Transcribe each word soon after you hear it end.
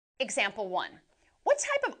Example 1. What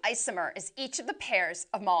type of isomer is each of the pairs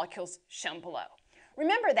of molecules shown below?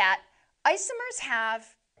 Remember that isomers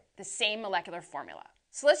have the same molecular formula.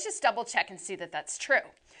 So let's just double check and see that that's true.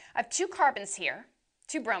 I have 2 carbons here,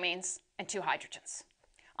 2 bromines, and 2 hydrogens.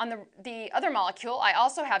 On the other molecule, I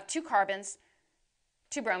also have 2 carbons,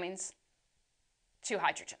 2 bromines, 2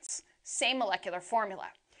 hydrogens. Same molecular formula.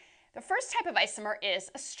 The first type of isomer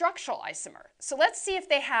is a structural isomer. So let's see if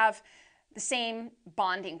they have the same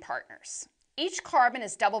bonding partners. Each carbon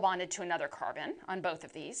is double bonded to another carbon on both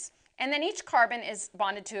of these, and then each carbon is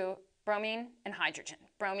bonded to bromine and hydrogen.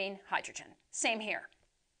 Bromine, hydrogen. Same here.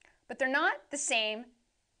 But they're not the same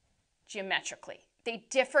geometrically. They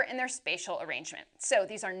differ in their spatial arrangement. So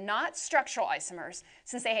these are not structural isomers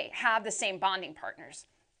since they have the same bonding partners.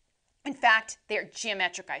 In fact, they're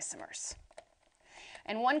geometric isomers.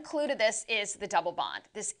 And one clue to this is the double bond.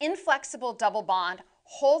 This inflexible double bond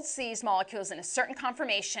holds these molecules in a certain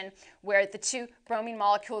conformation where the 2 bromine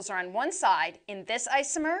molecules are on one side in this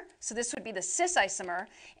isomer, so this would be the cis isomer,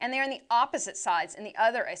 and they're on the opposite sides in the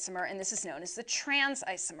other isomer, and this is known as the trans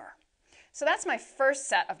isomer. So that's my first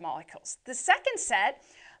set of molecules. The second set,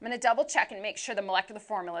 I'm going to double check and make sure the molecular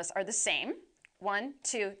formulas are the same. 1,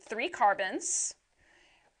 2, 3 carbons.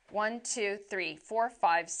 1, 2, 3, 4,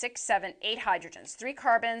 5, 6, 7, 8 hydrogens. 3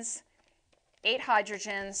 carbons, 8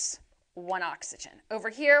 hydrogens, 1 oxygen. Over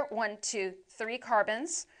here, 1, 2, 3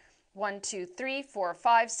 carbons. 1, 2, 3, 4,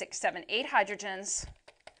 5, 6, 7, 8 hydrogens,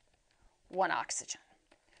 1 oxygen.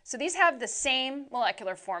 So these have the same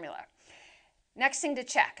molecular formula. Next thing to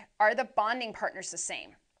check, are the bonding partners the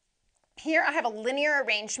same? Here I have a linear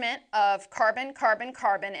arrangement of carbon, carbon,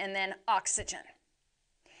 carbon, and then oxygen.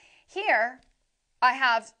 Here I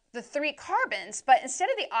have the 3 carbons, but instead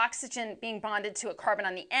of the oxygen being bonded to a carbon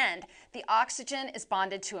on the end, the oxygen is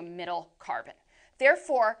bonded to a middle carbon.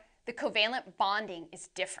 Therefore, the covalent bonding is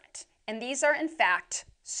different. And these are, in fact,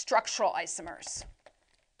 structural isomers.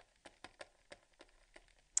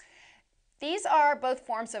 These are both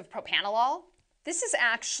forms of propanolol. This is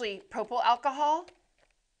actually propyl alcohol,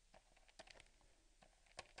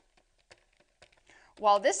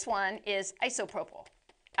 while this one is isopropyl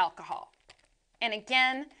alcohol. And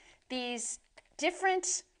again, these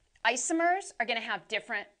different isomers are going to have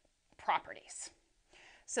different properties.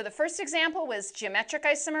 So the first example was geometric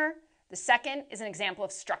isomer. The second is an example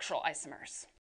of structural isomers.